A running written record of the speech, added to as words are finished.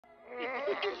You?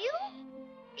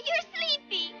 You're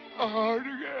sleepy. Oh,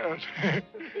 yes.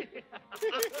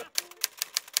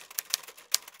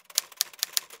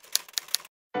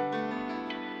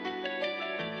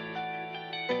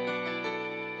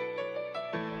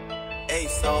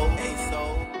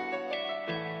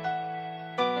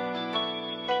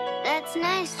 That's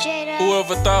nice, Jada.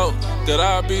 Whoever thought that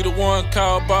I'd be the one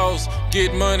called boss,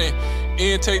 get money,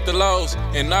 and take the loss,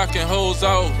 and knocking hoes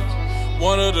off.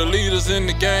 One of the leaders in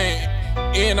the game,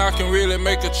 and I can really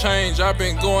make a change. I've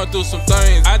been going through some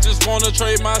things. I just wanna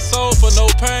trade my soul for no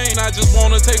pain. I just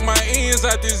wanna take my ends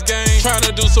out this game, trying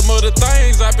to do some other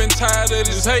things. I've been tired of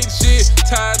this hate shit,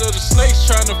 tired of the snakes,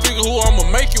 trying to figure who I'ma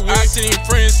make it with. I seen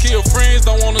friends kill friends,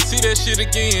 don't wanna see that shit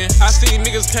again. I seen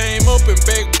niggas came up and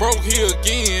back broke here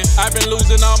again. I've been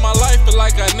losing all my life, but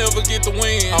like I never get the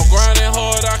win. I'm grinding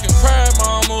hard, I can cry,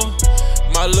 mama.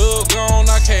 My love gone,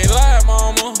 I can't lie,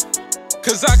 mama.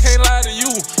 Cause I can't lie to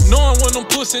you, knowing when them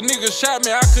pussy niggas shot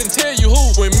me, I couldn't tell you who.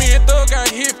 When me and Thug got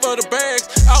hit for the bags,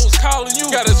 I was calling you.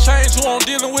 Gotta change who I'm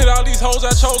dealing with, all these hoes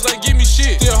I chose ain't give me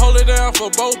shit. Still hold it down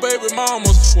for both baby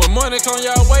mamas. When money come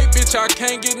y'all way, bitch, I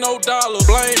can't get no dollar.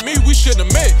 Blame me, we should've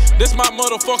met, that's my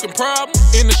motherfucking problem.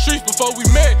 In the streets before we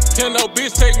met, can no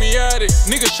bitch take me at it.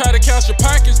 Niggas try to count your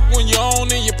pockets when you're on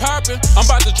and you're popping. I'm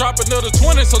about to drop another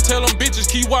 20, so tell them bitches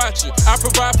keep watching. I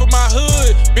provide for my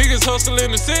hood, biggest hustle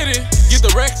in the city. Get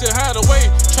the racks and hide away,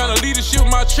 tryna lead the shit with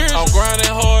my children. I'm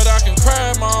grinding hard, I can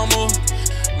cry, mama.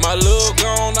 My love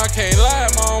gone, I can't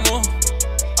lie, mama.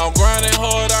 I'm grinding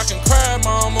hard, I can cry,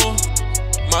 mama.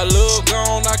 My love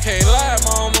gone, I can't lie,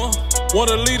 mama. One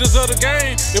of the leaders of the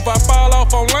game, if I fall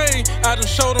off on lane, I done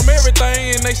showed them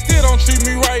everything and they still don't treat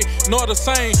me right, nor the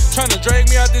same. Tryna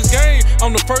drag me out this game,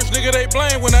 I'm the first nigga they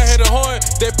blame. When I had it hard,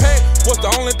 that pack was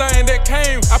the only thing that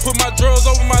came. I put my drugs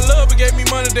over my love, it gave me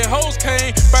money, then hoes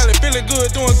came. Finally feeling good,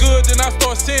 doing good, then I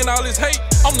start seeing all this hate.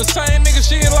 I'm the same nigga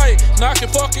she ain't like, now I can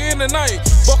fuck her in the night.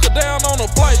 Fuck her down on a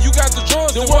flight, you got the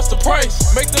drugs, then what's the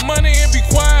price? Make the money and be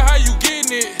quiet, how you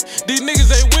getting it? These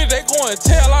niggas ain't with it, they go and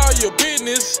tell all your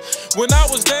business. When I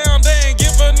was down, they ain't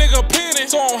give a nigga a penny.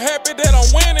 So I'm happy that I'm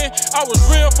winning. I was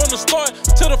real from the start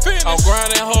to the finish. I'm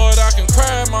grinding hard, I can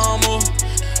cry, mama.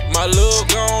 My love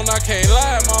gone, I can't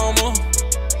lie, mama.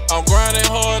 I'm grinding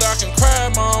hard, I can cry,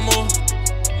 mama.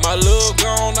 My love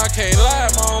gone, I can't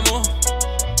lie, mama.